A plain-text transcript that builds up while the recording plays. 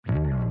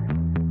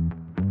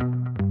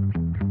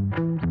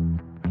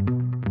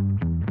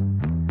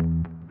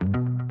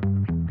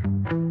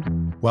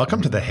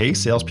Welcome to the Hey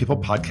Salespeople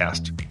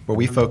podcast, where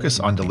we focus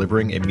on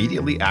delivering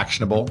immediately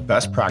actionable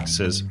best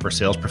practices for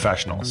sales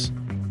professionals.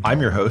 I'm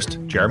your host,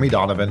 Jeremy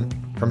Donovan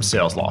from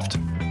SalesLoft.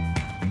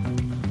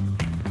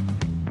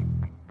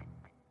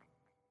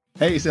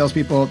 Hey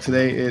salespeople,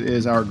 today it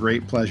is our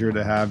great pleasure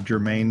to have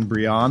Jermaine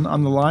Brion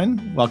on the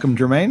line. Welcome,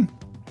 Jermaine.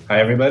 Hi,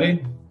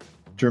 everybody.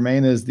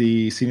 Jermaine is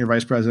the Senior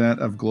Vice President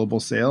of Global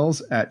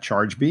Sales at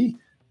Chargebee.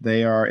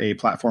 They are a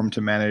platform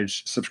to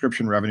manage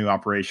subscription revenue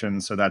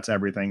operations. So that's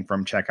everything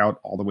from checkout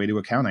all the way to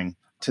accounting.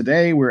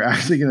 Today, we're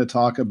actually going to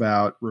talk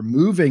about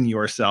removing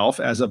yourself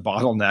as a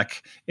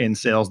bottleneck in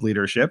sales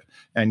leadership.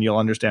 And you'll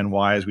understand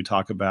why as we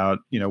talk about,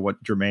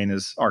 what Jermaine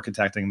is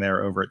architecting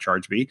there over at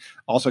Chargebee.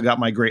 Also got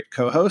my great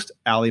co-host,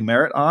 Ali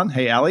Merritt on.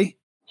 Hey, Ali.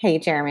 Hey,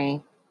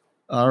 Jeremy.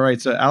 All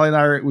right. So Ali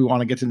and we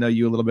want to get to know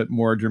you a little bit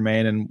more,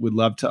 Jermaine, and we'd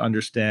love to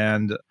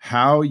understand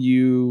how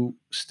you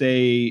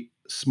stay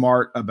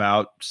smart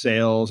about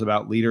sales,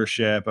 about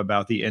leadership,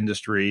 about the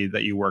industry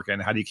that you work in.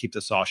 How do you keep the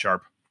saw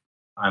sharp?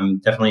 I'm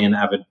definitely an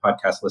avid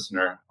podcast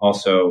listener.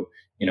 Also,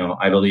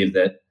 I believe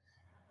that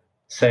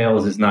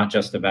sales is not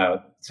just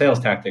about sales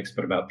tactics,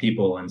 but about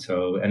people. And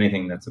so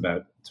anything that's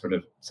about sort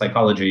of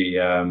psychology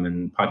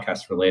and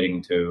podcasts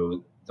relating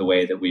to the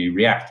way that we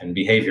react and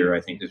behavior, I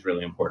think is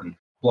really important.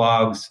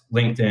 Blogs,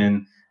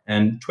 LinkedIn,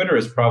 and Twitter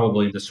is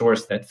probably the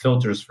source that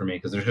filters for me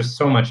because there's just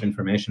so much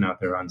information out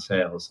there on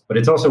sales. But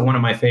it's also one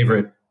of my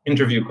favorite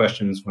interview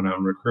questions when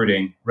I'm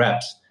recruiting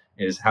reps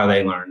is how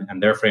they learn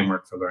and their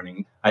framework for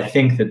learning. I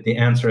think that the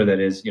answer that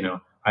is,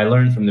 I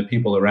learn from the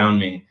people around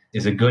me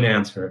is a good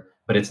answer,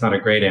 but it's not a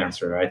great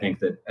answer. I think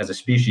that as a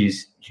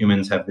species,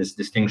 humans have this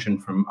distinction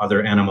from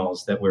other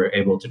animals that we're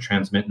able to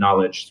transmit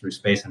knowledge through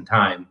space and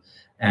time.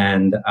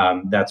 And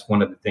that's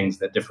one of the things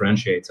that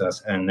differentiates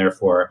us. And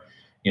therefore,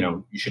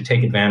 you should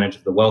take advantage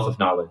of the wealth of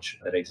knowledge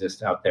that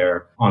exists out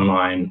there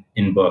online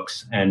in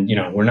books. And,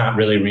 we're not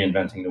really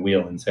reinventing the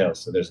wheel in sales.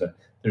 So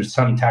there's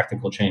some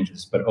tactical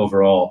changes, but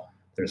overall,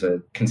 there's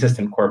a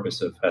consistent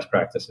corpus of best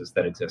practices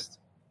that exist.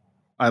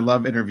 I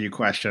love interview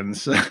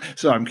questions.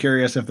 So I'm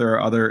curious if there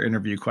are other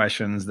interview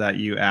questions that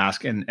you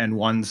ask and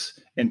ones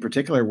in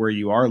particular where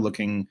you are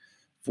looking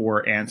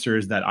for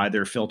answers that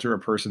either filter a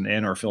person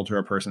in or filter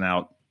a person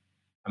out.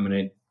 I'm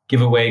going to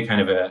give away kind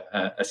of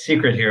a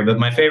secret here, but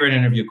my favorite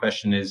interview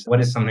question is,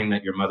 what is something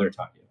that your mother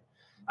taught you?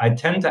 I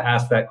tend to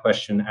ask that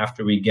question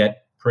after we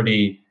get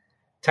pretty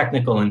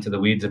technical into the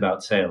weeds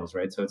about sales,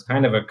 right? So it's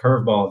kind of a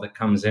curveball that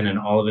comes in, and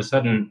all of a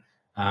sudden,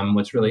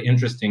 what's really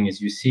interesting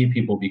is you see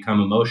people become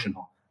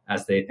emotional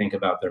as they think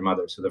about their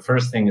mother. So the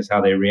first thing is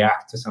how they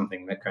react to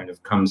something that kind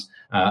of comes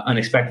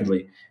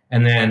unexpectedly.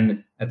 And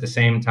then at the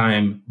same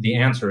time, the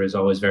answer is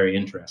always very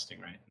interesting,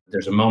 right?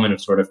 There's a moment of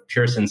sort of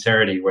pure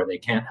sincerity where they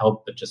can't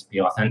help but just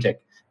be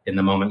authentic in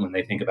the moment when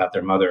they think about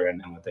their mother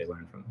and what they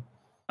learned from them.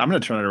 I'm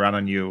going to turn it around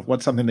on you.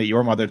 What's something that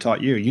your mother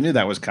taught you? You knew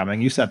that was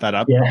coming. You set that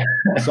up. Yeah.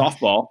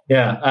 Softball.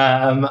 Yeah.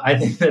 I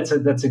think that's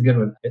a good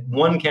one.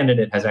 One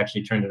candidate has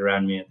actually turned it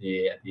around me at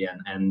the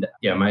end. And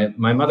yeah,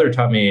 my mother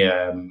taught me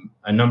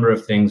a number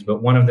of things,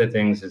 but one of the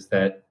things is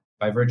that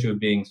by virtue of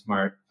being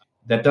smart,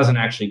 that doesn't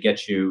actually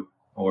get you,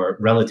 or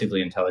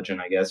relatively intelligent,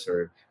 I guess,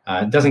 or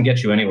it doesn't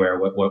get you anywhere.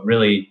 What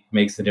really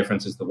makes the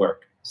difference is the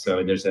work.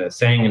 So there's a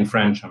saying in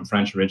French, I'm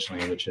French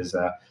originally, which is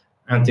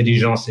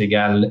intelligence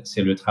égale,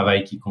 c'est le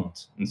travail qui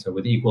compte. And so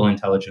with equal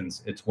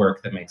intelligence, it's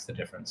work that makes the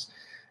difference.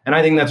 And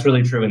I think that's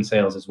really true in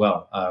sales as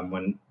well.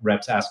 When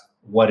reps ask,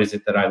 what is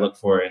it that I look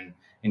for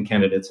in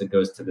candidates, it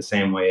goes to the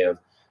same way of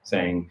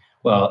saying,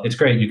 well, it's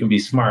great. You can be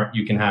smart.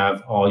 You can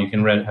have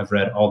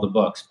read all the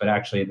books, but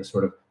actually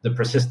the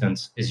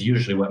persistence is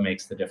usually what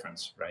makes the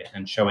difference, right?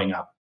 And showing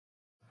up.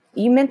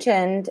 You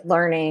mentioned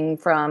learning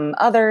from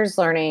others,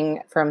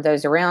 learning from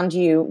those around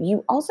you.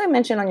 You also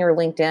mentioned on your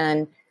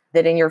LinkedIn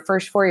that in your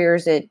first 4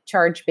 years at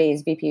Chargebee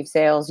as VP of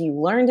Sales, you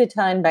learned a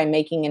ton by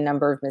making a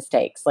number of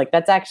mistakes. Like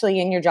that's actually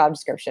in your job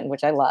description,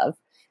 which I love.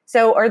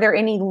 So are there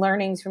any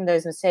learnings from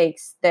those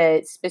mistakes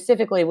that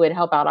specifically would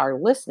help out our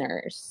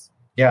listeners?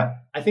 Yeah,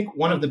 I think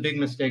one of the big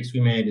mistakes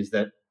we made is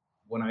that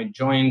when I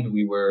joined,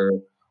 we were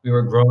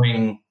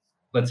growing,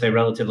 let's say,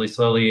 relatively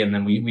slowly. And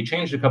then we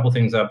changed a couple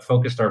things up,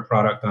 focused our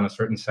product on a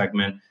certain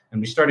segment, and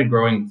we started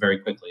growing very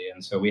quickly.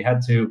 And so we had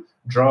to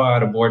draw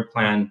out a board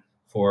plan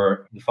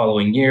for the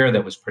following year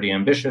that was pretty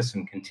ambitious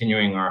and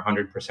continuing our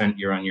 100%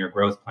 year-on-year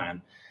growth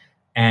plan.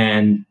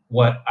 And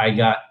what I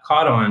got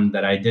caught on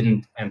that I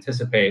didn't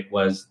anticipate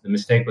was the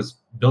mistake was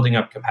building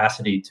up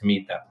capacity to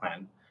meet that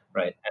plan,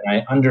 right? And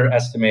I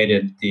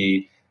underestimated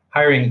the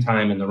hiring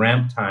time and the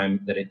ramp time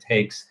that it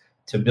takes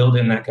to build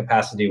in that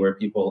capacity where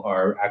people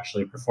are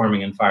actually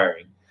performing and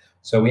firing.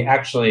 So we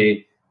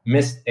actually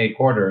missed a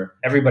quarter.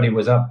 Everybody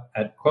was up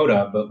at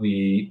quota, but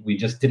we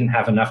just didn't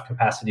have enough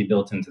capacity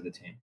built into the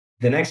team.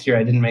 The next year,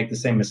 I didn't make the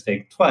same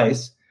mistake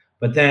twice,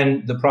 but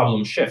then the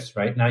problem shifts,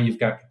 right? Now you've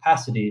got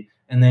capacity,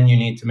 and then you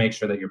need to make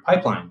sure that your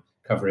pipeline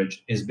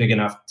coverage is big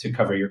enough to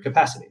cover your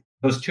capacity.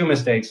 Those two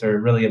mistakes are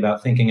really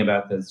about thinking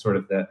about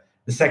the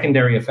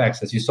secondary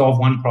effects. As you solve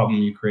one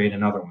problem, you create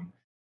another one.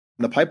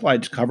 The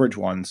pipeline coverage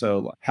one.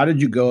 So how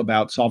did you go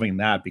about solving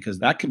that? Because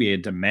that could be a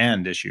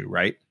demand issue,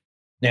 right?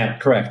 Yeah,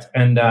 correct.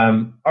 And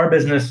our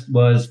business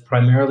was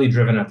primarily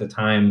driven at the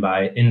time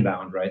by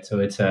inbound, right? So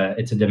it's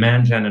a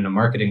demand gen and a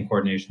marketing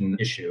coordination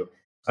issue.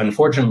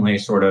 Unfortunately,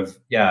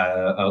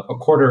 a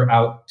quarter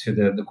out to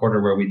the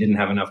quarter where we didn't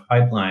have enough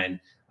pipeline,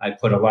 I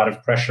put a lot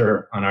of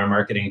pressure on our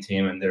marketing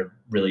team, and they're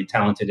really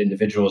talented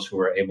individuals who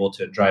were able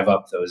to drive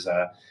up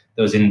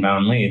those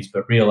inbound leads,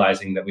 but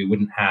realizing that we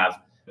wouldn't have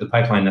the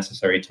pipeline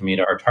necessary to meet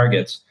our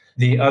targets.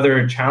 The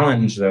other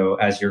challenge, though,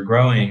 as you're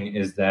growing,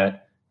 is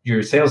that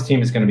your sales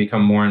team is going to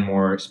become more and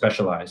more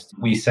specialized.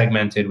 We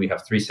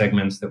have 3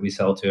 segments that we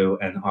sell to,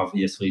 and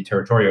obviously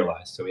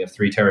territorialized. So we have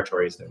 3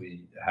 territories that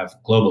we have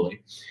globally.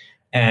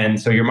 And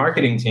so your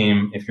marketing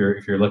team, if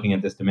you're looking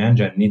at this demand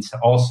gen, needs to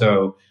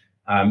also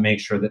make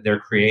sure that they're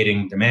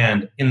creating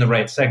demand in the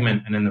right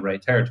segment and in the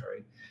right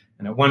territory.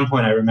 And at one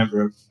point, I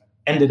remember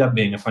ended up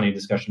being a funny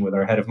discussion with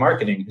our head of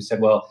marketing, who said,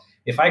 well,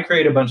 if I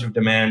create a bunch of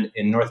demand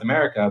in North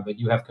America, but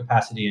you have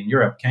capacity in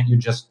Europe, can't you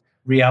just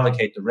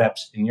reallocate the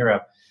reps in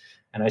Europe?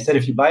 And I said,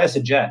 if you buy us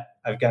a jet,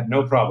 I've got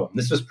no problem.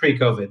 This was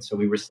pre-COVID, so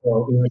we were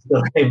still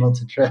able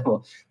to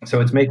travel.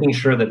 So it's making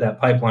sure that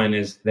pipeline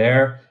is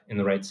there in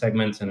the right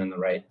segments and in the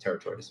right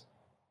territories.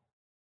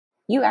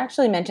 You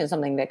actually mentioned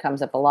something that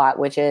comes up a lot,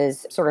 which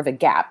is sort of a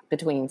gap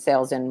between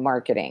sales and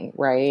marketing,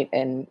 right?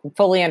 And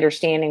fully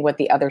understanding what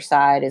the other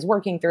side is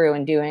working through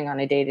and doing on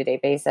a day-to-day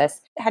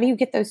basis. How do you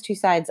get those two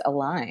sides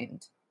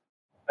aligned?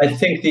 I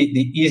think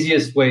the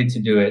easiest way to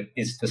do it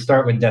is to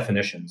start with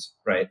definitions,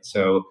 right?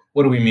 So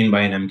what do we mean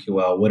by an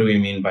MQL? What do we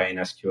mean by an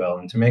SQL?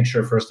 And to make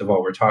sure, first of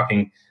all, we're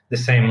talking the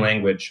same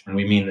language and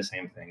we mean the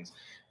same things.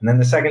 And then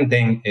the second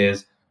thing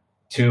is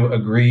to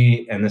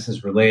agree, and this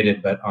is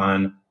related, but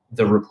on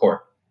the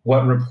report.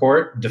 What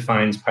report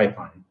defines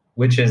pipeline?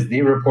 Which is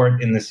the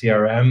report in the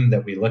CRM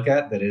that we look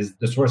at that is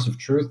the source of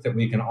truth that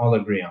we can all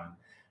agree on.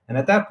 And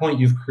at that point,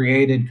 you've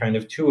created kind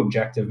of 2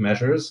 objective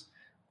measures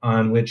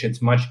on which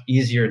it's much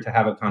easier to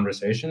have a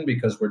conversation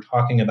because we're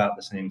talking about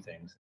the same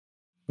things.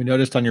 We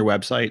noticed on your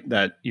website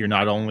that you're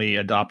not only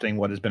adopting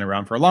what has been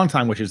around for a long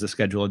time, which is the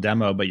schedule a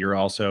demo, but you're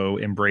also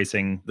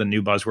embracing the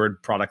new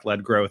buzzword,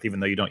 product-led growth, even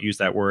though you don't use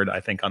that word, I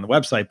think, on the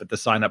website, but the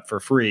sign up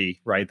for free,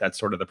 right? That's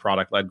sort of the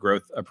product-led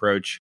growth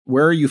approach.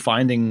 Where are you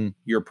finding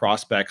your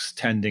prospects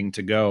tending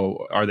to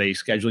go? Are they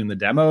scheduling the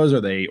demos?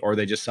 Or are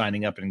they just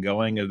signing up and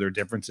going? Are there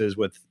differences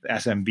with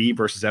SMB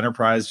versus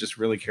enterprise? Just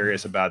really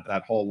curious about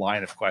that whole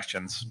line of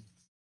questions.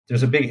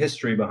 There's a big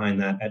history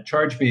behind that. At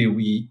ChargeBee,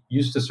 we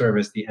used to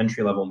service the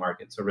entry-level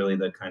market, so really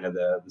the kind of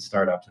the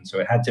startups. And so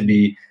it had to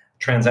be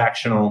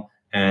transactional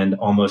and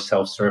almost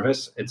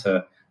self-service. It's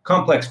a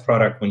complex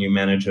product when you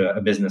manage a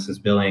business's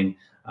billing.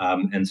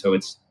 And so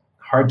it's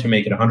hard to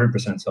make it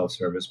 100%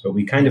 self-service, but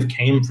we kind of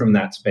came from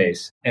that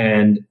space.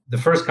 And the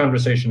first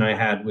conversation I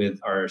had with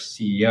our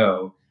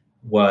CEO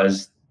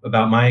was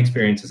about my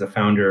experience as a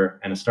founder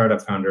and a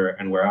startup founder,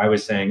 and where I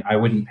was saying I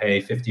wouldn't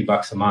pay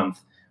 $50 a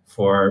month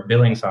for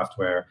billing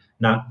software,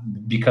 not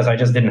because I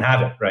just didn't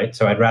have it, right?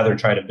 So I'd rather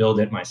try to build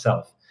it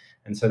myself.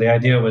 And so the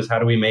idea was, how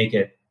do we make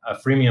it a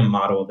freemium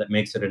model that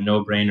makes it a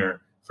no-brainer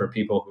for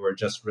people who are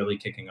just really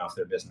kicking off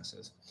their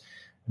businesses?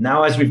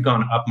 Now, as we've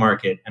gone up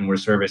market and we're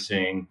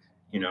servicing,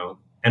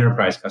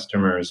 enterprise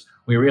customers,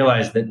 we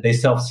realize that they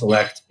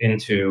self-select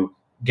into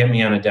get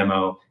me on a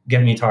demo,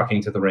 get me talking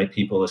to the right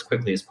people as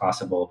quickly as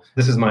possible.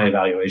 This is my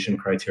evaluation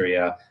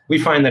criteria. We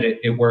find that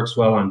it works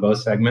well on both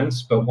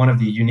segments, but one of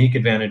the unique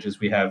advantages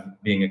we have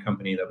being a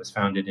company that was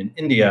founded in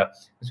India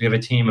is we have a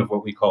team of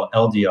what we call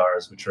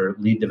LDRs, which are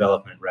lead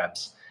development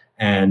reps.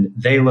 And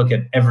they look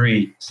at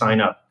every sign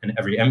up and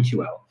every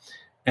MQL.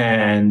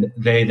 And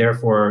they,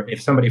 therefore, if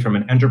somebody from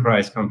an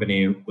enterprise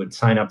company would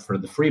sign up for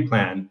the free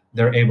plan,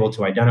 they're able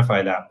to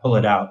identify that, pull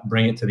it out,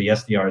 bring it to the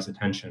SDR's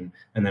attention,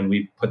 and then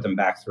we put them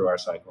back through our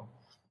cycle.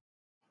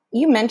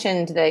 You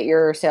mentioned that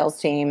your sales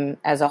team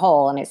as a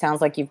whole, and it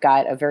sounds like you've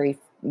got a very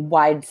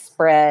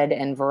widespread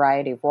and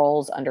variety of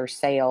roles under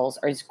sales,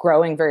 is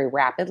growing very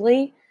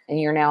rapidly. And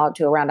you're now up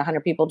to around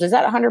 100 people. Does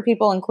that 100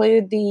 people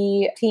include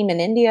the team in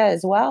India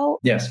as well?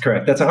 Yes,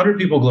 correct. That's 100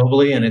 people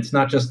globally. And it's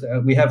not just,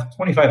 we have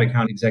 25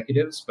 account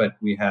executives, but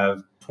we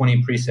have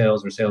 20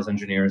 pre-sales or sales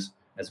engineers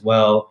as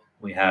well.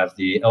 We have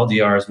the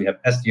LDRs, we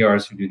have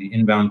SDRs who do the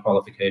inbound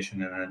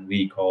qualification, and then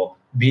we call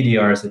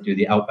BDRs that do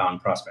the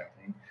outbound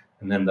prospecting,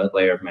 and then the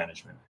layer of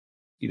management.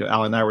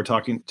 Alan and I were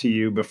talking to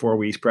you before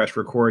we pressed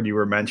record. You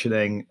were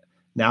mentioning,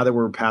 now that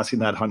we're passing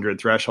that 100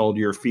 threshold,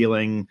 you're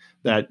feeling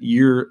that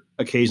you're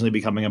occasionally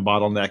becoming a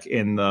bottleneck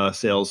in the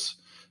sales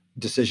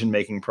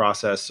decision-making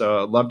process.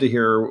 So I'd love to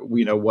hear,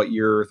 what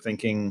your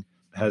thinking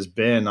has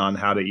been on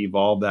how to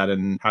evolve that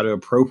and how to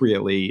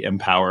appropriately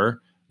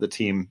empower the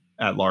team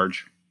at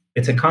large.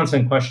 It's a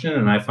constant question.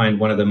 And I find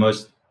one of the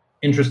most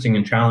interesting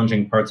and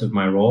challenging parts of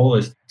my role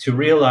is to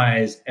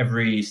realize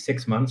every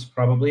 6 months,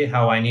 probably,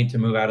 how I need to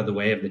move out of the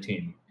way of the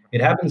team.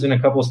 It happens in a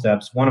couple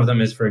steps. One of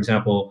them is, for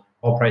example,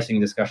 all pricing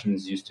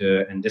discussions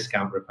and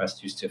discount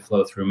requests used to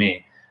flow through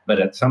me. But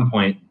at some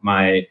point,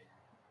 my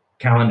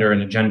calendar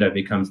and agenda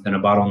becomes then a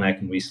bottleneck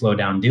and we slow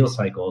down deal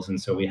cycles. And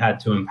so we had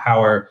to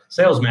empower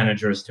sales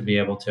managers to be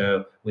able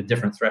to, with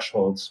different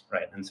thresholds,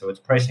 right? And so it's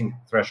pricing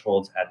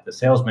thresholds at the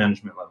sales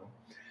management level.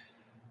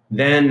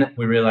 Then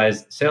we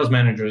realized sales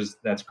managers,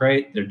 that's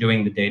great. They're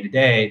doing the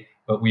day-to-day,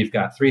 but we've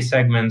got 3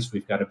 segments.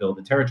 We've got to build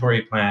a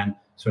territory plan.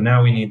 So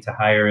now we need to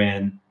hire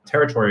in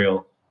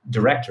territorial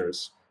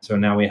directors. So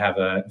now we have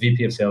a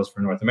VP of sales for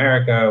North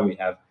America. We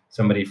have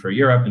somebody for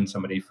Europe and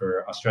somebody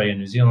for Australia,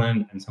 New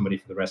Zealand, and somebody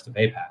for the rest of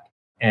APAC.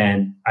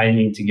 And I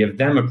need to give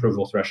them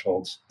approval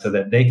thresholds so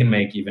that they can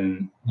make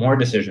even more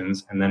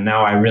decisions. And then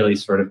now I really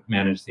sort of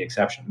manage the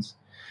exceptions.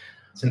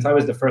 Since I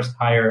was the first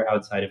hire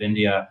outside of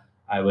India,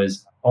 I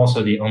was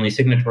also the only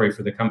signatory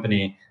for the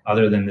company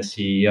other than the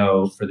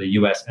CEO for the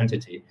US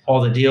entity. All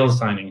the deals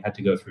signing had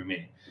to go through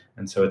me.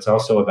 And so it's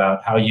also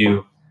about how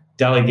you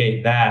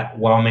delegate that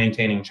while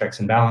maintaining checks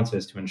and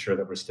balances to ensure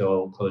that we're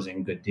still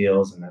closing good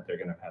deals and that they're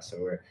going to pass. So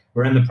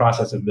we're in the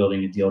process of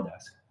building a deal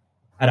desk.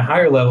 At a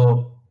higher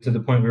level, to the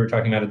point we were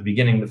talking about at the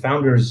beginning, the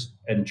founders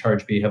in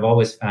ChargeBee have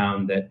always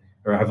found that,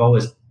 or have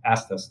always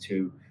asked us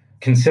to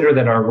consider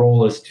that our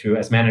role is to,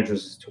 as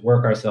managers, is to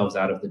work ourselves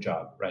out of the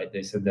job, right?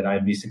 They said that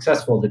I'd be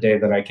successful the day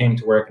that I came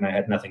to work and I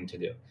had nothing to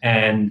do.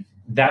 And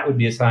that would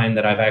be a sign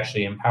that I've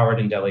actually empowered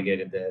and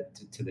delegated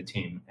to the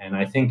team. And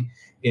I think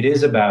it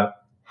is about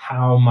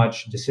how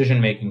much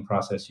decision-making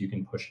process you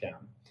can push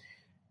down.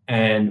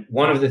 And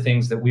one of the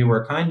things that we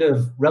were kind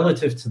of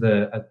relative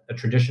to a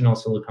traditional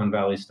Silicon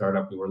Valley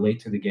startup, we were late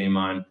to the game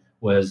on,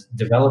 was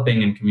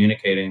developing and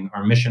communicating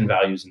our mission,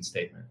 values, and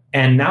statement.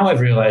 And now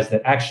I've realized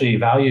that actually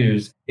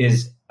values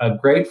is a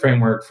great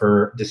framework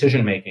for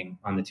decision-making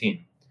on the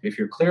team. If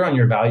you're clear on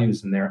your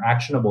values and they're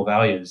actionable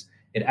values,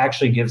 it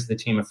actually gives the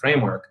team a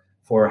framework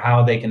for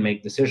how they can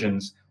make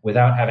decisions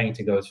without having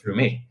to go through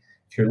me.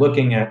 If you're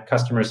looking at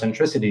customer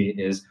centricity,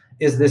 is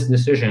this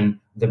decision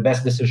the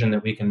best decision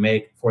that we can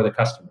make for the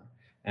customer?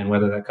 And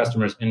whether that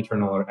customer is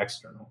internal or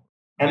external.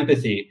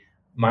 Empathy,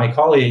 my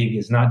colleague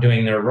is not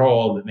doing their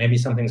role, but maybe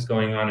something's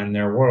going on in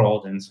their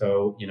world. And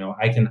so,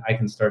 I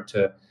can start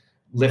to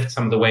lift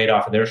some of the weight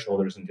off of their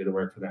shoulders and do the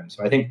work for them.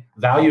 So I think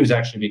values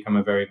actually become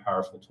a very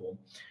powerful tool.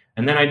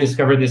 And then I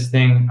discovered this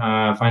thing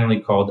finally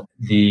called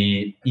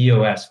the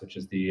EOS, which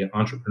is the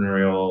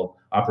Entrepreneurial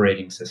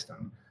Operating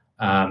System.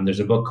 There's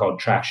a book called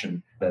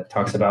Traction that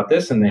talks about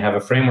this, and they have a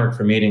framework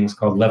for meetings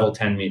called Level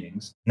 10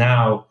 meetings.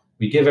 Now,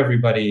 we give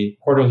everybody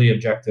quarterly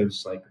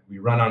objectives, like we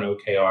run on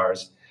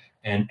OKRs,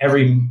 and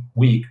every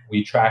week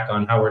we track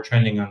on how we're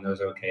trending on those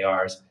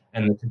OKRs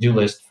and the to-do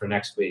list for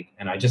next week.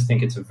 And I just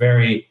think it's a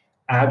very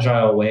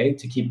agile way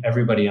to keep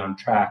everybody on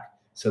track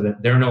so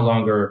that they're no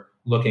longer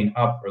looking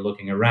up or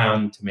looking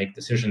around to make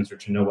decisions or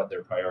to know what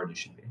their priorities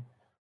should be.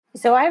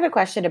 So I have a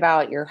question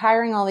about you're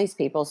hiring all these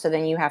people, so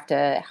then you have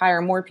to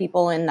hire more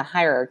people in the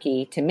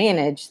hierarchy to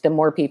manage the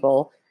more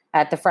people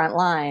at the front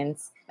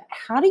lines.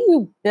 How do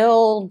you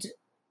build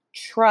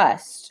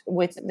trust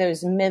with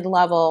those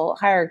mid-level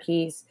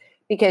hierarchies?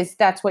 Because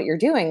that's what you're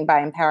doing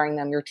by empowering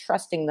them. You're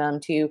trusting them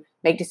to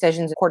make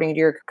decisions according to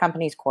your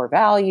company's core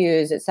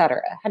values, et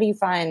cetera. How do you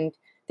find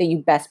that you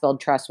best build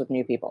trust with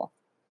new people?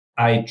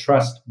 I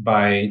trust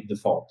by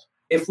default.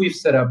 If we've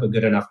set up a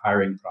good enough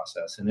hiring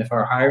process, and if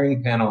our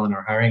hiring panel and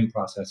our hiring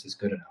process is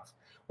good enough,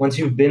 once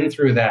you've been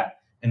through that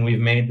and we've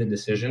made the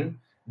decision,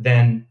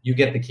 then you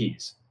get the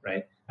keys,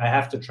 right? I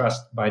have to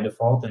trust by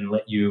default and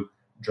let you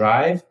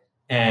drive.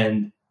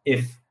 And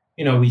if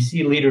we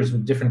see leaders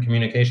with different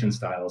communication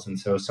styles, and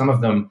so some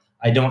of them,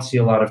 I don't see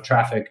a lot of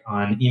traffic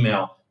on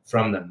email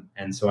from them.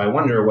 And so I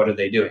wonder, what are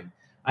they doing?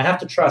 I have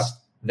to trust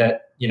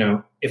that,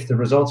 if the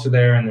results are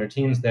there and their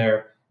team's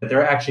there, that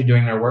they're actually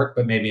doing their work,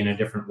 but maybe in a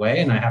different way.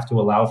 And I have to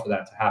allow for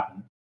that to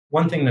happen.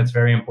 One thing that's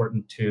very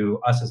important to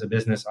us as a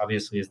business,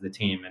 obviously, is the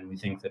team. And we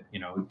think that,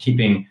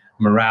 keeping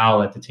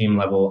morale at the team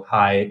level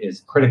high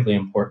is critically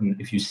important.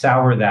 If you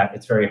sour that,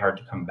 it's very hard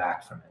to come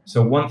back from it.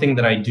 So one thing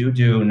that I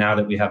do now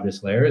that we have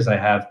this layer is I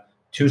have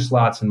 2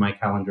 slots in my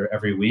calendar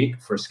every week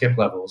for skip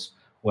levels,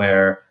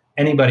 where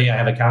I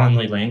have a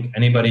Calendly link,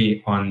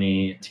 anybody on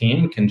the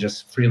team can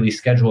just freely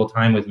schedule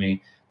time with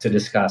me to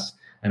discuss.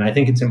 And I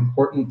think it's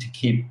important to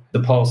keep the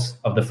pulse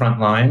of the front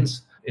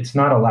lines. It's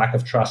not a lack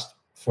of trust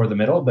for the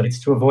middle, but it's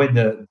to avoid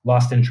the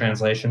lost in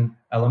translation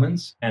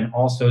elements, and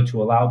also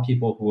to allow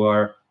people who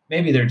are,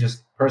 maybe they're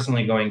just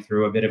personally going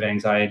through a bit of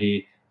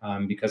anxiety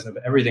because of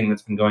everything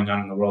that's been going on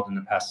in the world in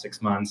the past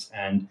 6 months,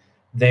 and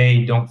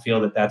they don't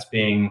feel that that's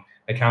being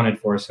accounted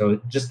for.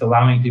 So just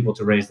allowing people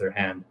to raise their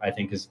hand, I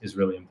think is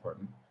really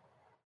important.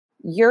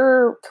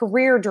 Your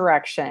career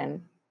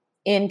direction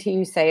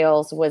into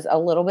sales was a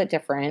little bit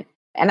different.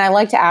 And I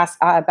like to ask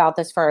about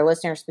this for our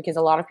listeners, because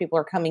a lot of people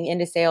are coming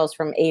into sales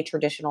from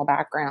traditional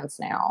backgrounds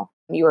now.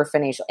 You were a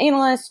financial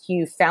analyst,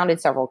 you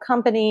founded several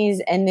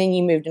companies, and then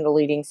you moved into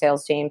leading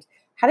sales teams.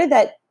 How did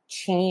that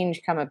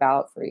change come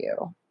about for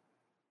you?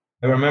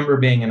 I remember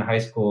being in high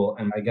school,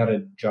 and I got a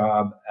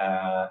job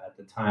at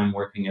the time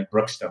working at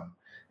Brookstone.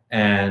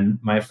 And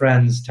my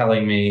friends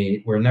telling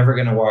me, we're never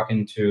going to walk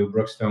into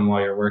Brookstone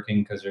while you're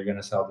working because you're going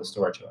to sell the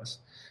store to us.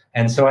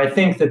 And so I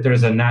think that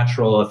there's a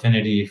natural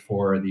affinity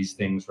for these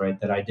things, right,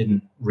 that I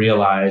didn't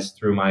realize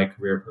through my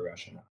career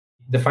progression.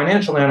 The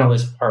financial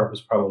analyst part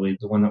was probably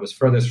the one that was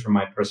furthest from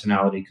my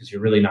personality because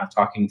you're really not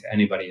talking to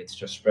anybody. It's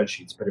just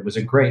spreadsheets, but it was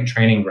a great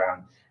training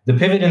ground. The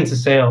pivot into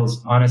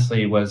sales,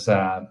 honestly, was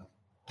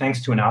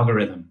thanks to an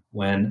algorithm.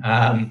 When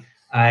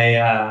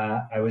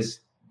I was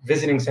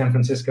visiting San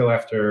Francisco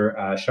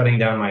after shutting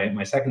down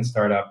my second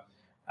startup,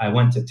 I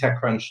went to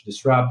TechCrunch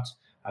Disrupt.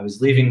 I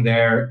was leaving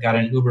there, got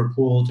an Uber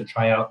pool to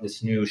try out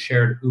this new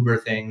shared Uber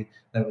thing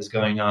that was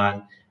going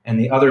on. And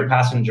the other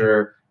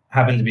passenger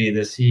happened to be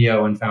the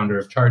CEO and founder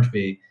of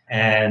ChargeBee.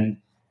 And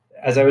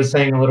as I was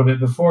saying a little bit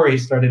before, he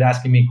started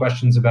asking me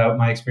questions about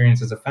my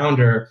experience as a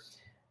founder.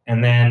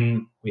 And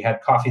then we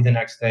had coffee the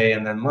next day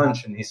and then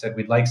lunch. And he said,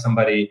 we'd like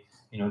somebody,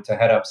 to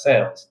head up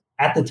sales.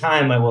 At the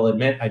time, I will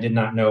admit, I did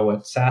not know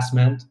what SaaS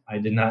meant. I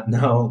did not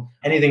know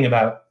anything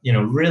about,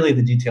 really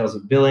the details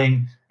of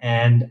billing.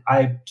 And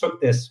I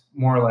took this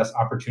more or less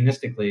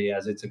opportunistically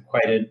as it's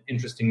quite an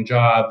interesting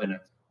job. And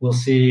we'll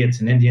see, it's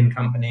an Indian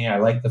company. I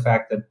like the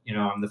fact that,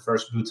 I'm the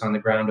first boots on the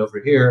ground over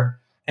here.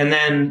 And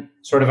then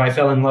sort of I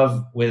fell in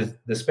love with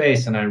the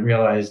space and I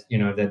realized,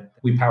 that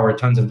we power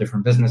tons of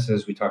different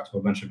businesses. We talk to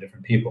a bunch of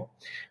different people.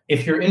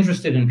 If you're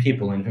interested in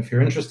people and if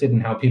you're interested in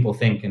how people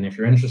think and if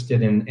you're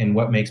interested in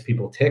what makes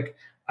people tick,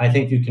 I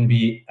think you can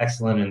be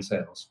excellent in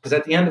sales. Because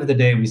at the end of the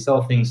day, we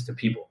sell things to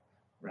people,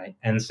 right?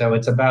 And so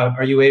it's about,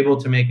 are you able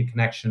to make a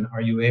connection?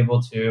 Are you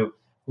able to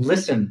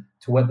listen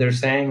to what they're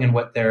saying and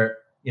what they're,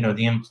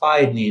 the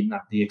implied need,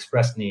 not the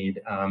expressed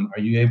need? Are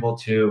you able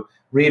to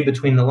read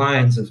between the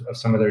lines of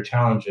some of their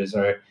challenges?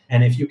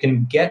 And if you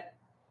can get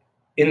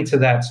into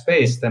that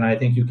space, then I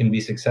think you can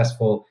be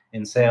successful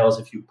in sales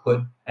if you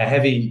put a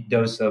heavy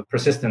dose of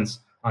persistence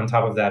on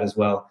top of that as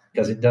well,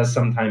 because it does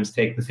sometimes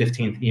take the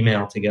 15th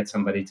email to get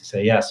somebody to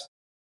say yes.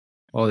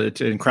 Well,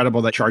 it's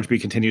incredible that ChargeBee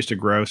continues to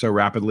grow so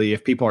rapidly.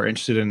 If people are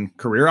interested in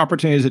career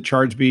opportunities at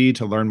ChargeBee,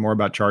 to learn more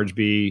about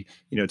ChargeBee,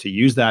 to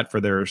use that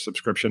for their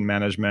subscription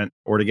management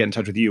or to get in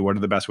touch with you, what are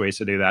the best ways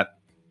to do that?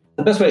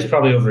 The best way is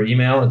probably over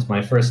email. It's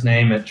my first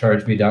name at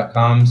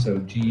chargebee.com. So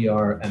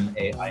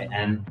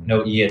GRMAIN,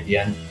 no E at the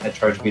end, at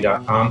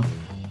chargebee.com.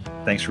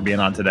 Thanks for being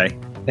on today.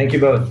 Thank you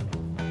both.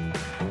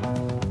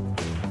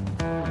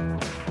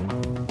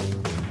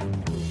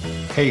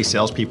 Hey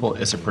Salespeople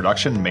is a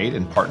production made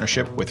in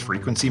partnership with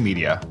Frequency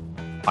Media.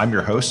 I'm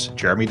your host,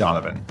 Jeremy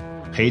Donovan.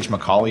 Paige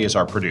McCauley is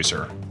our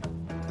producer.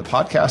 The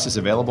podcast is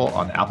available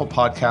on Apple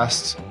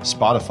Podcasts,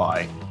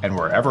 Spotify, and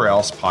wherever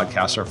else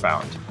podcasts are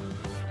found.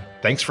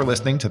 Thanks for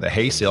listening to the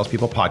Hey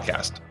Salespeople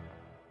podcast.